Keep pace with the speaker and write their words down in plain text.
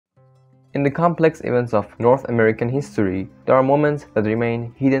In the complex events of North American history, there are moments that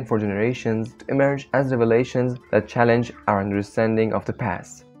remain hidden for generations to emerge as revelations that challenge our understanding of the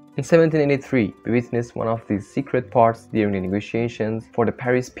past. In 1783, we witnessed one of these secret parts during the negotiations for the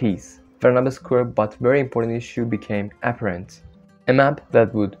Paris Peace, where an obscure but very important issue became apparent. A map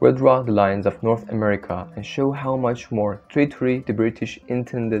that would redraw the lines of North America and show how much more territory the British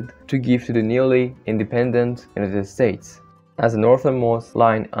intended to give to the newly independent United States. As the northernmost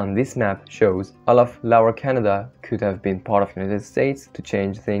line on this map shows, all of Lower Canada could have been part of the United States to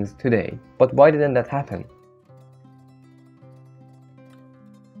change things today. But why didn't that happen?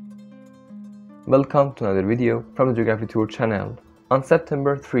 Welcome to another video from the Geography Tour channel. On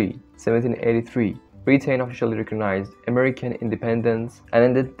September 3, 1783, Britain officially recognized American independence and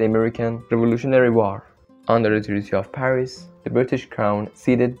ended the American Revolutionary War. Under the Treaty of Paris, the British Crown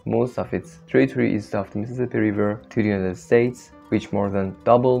ceded most of its territory east of the Mississippi River to the United States, which more than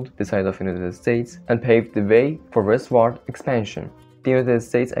doubled the size of the United States and paved the way for westward expansion. The United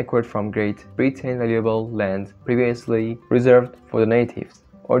States acquired from Great Britain valuable land previously reserved for the natives,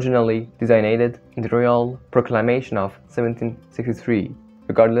 originally designated in the Royal Proclamation of 1763,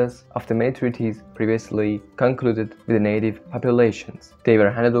 regardless of the many treaties previously concluded with the native populations. They were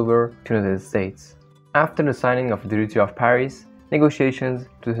handed over to the United States. After the signing of the Treaty of Paris, negotiations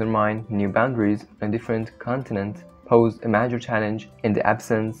to determine new boundaries on a different continent posed a major challenge in the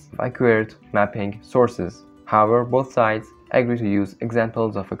absence of accurate mapping sources. However, both sides agreed to use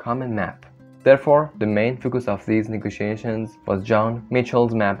examples of a common map. Therefore, the main focus of these negotiations was John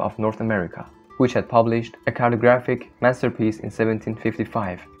Mitchell's map of North America, which had published a cartographic masterpiece in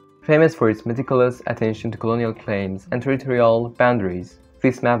 1755. Famous for its meticulous attention to colonial claims and territorial boundaries,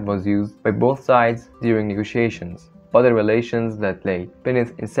 this map was used by both sides during negotiations, but the relations that lay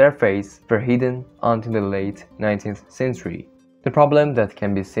beneath its surface were hidden until the late 19th century. The problem that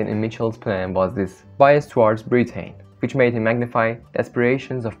can be seen in Mitchell's plan was this bias towards Britain, which made him magnify the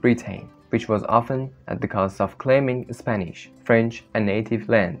aspirations of Britain, which was often at the cost of claiming Spanish, French, and native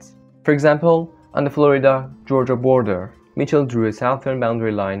lands. For example, on the Florida-Georgia border, Mitchell drew a southern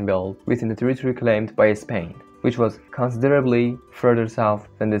boundary line well within the territory claimed by Spain, which was considerably further south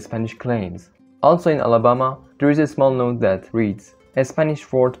than the Spanish claims. Also in Alabama, there is a small note that reads, "A Spanish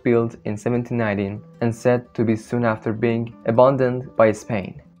fort built in 1719 and said to be soon after being abandoned by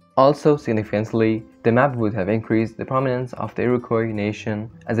Spain." Also significantly, the map would have increased the prominence of the Iroquois nation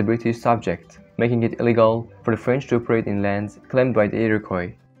as a British subject, making it illegal for the French to operate in lands claimed by the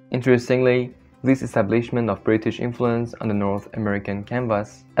Iroquois. Interestingly, this establishment of British influence on the North American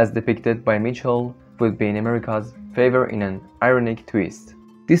canvas, as depicted by Mitchell, would be in America's favor in an ironic twist.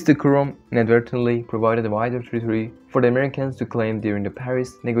 This decorum inadvertently provided a wider territory for the Americans to claim during the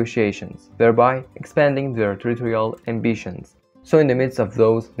Paris negotiations, thereby expanding their territorial ambitions. So in the midst of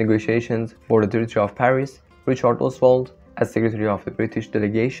those negotiations for the Treaty of Paris, Richard Oswald, as Secretary of the British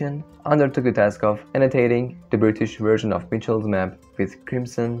delegation, undertook the task of annotating the British version of Mitchell's map with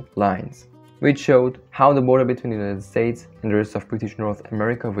crimson lines, which showed how the border between the United States and the rest of British North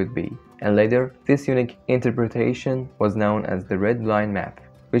America would be, and later this unique interpretation was known as the Red Line Map,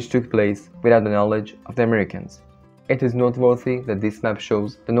 which took place without the knowledge of the Americans. It is noteworthy that this map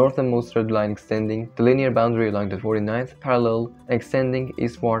shows the northernmost red line extending the linear boundary along the 49th parallel and extending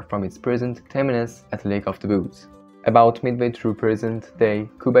eastward from its present terminus at the Lake of the Woods. About midway through present-day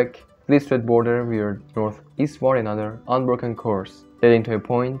Quebec, this red border veered northeastward in another unbroken course, leading to a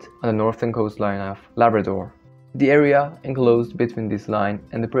point on the northern coastline of Labrador. The area enclosed between this line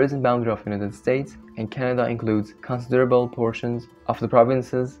and the present boundary of the United States and Canada includes considerable portions of the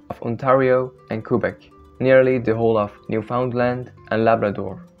provinces of Ontario and Quebec, nearly the whole of Newfoundland and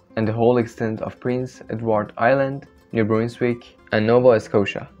Labrador, and the whole extent of Prince Edward Island, New Brunswick, and Nova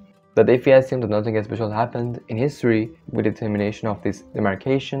Scotia. That if we assume that nothing special happened in history with the termination of this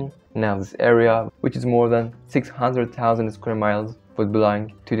demarcation, now this area, which is more than 600,000 square miles, would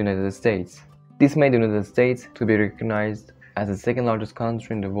belong to the United States. This made the United States to be recognized as the second largest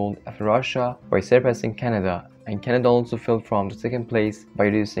country in the world after Russia by surpassing Canada, and Canada also fell from the second place by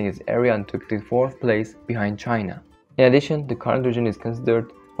reducing its area and took the fourth place behind China. In addition, the current region is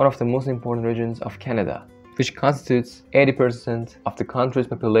considered one of the most important regions of Canada, which constitutes 80% of the country's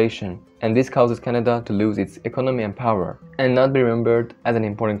population, and this causes Canada to lose its economy and power, and not be remembered as an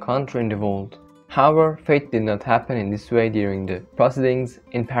important country in the world. However, fate did not happen in this way during the proceedings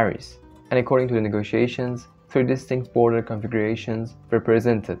in Paris, and according to the negotiations, 3 distinct border configurations were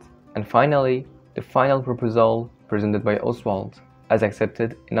presented, and finally, the final proposal presented by Oswald, as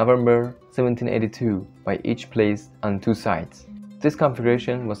accepted in November 1782 by each placed on 2 sides. This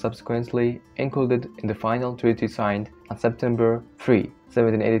configuration was subsequently included in the final treaty signed on September 3,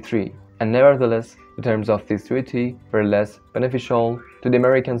 1783, and nevertheless, the terms of this treaty were less beneficial to the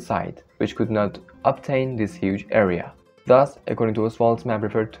American side, which could not obtain this huge area. Thus, according to Oswald's map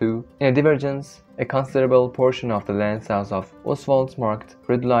referred to, in a divergence, a considerable portion of the land south of Oswald's marked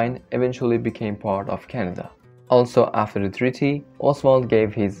red line eventually became part of Canada. Also, after the treaty, Oswald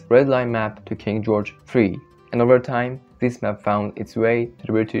gave his red line map to King George III, and over time, this map found its way to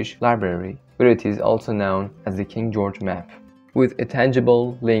the British Library, where it is also known as the King George map, with a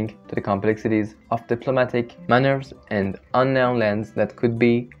tangible link to the complexities of diplomatic maneuvers and unknown lands that could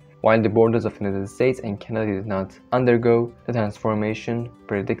be, while the borders of the United States and Canada did not undergo the transformation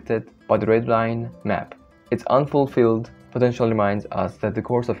predicted by the red line map. Its unfulfilled potential reminds us that the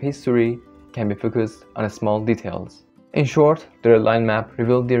course of history can be focused on small details. In short, the red line map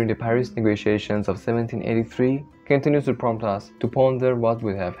revealed during the Paris negotiations of 1783 continues to prompt us to ponder what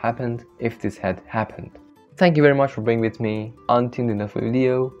would have happened if this had happened. Thank you very much for being with me until the end of the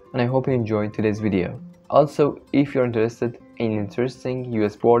video, and I hope you enjoyed today's video. Also, if you're interested in interesting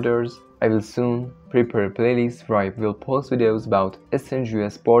US borders, I will soon prepare a playlist where I will post videos about Eastern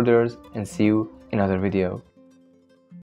US borders, and see you in another video.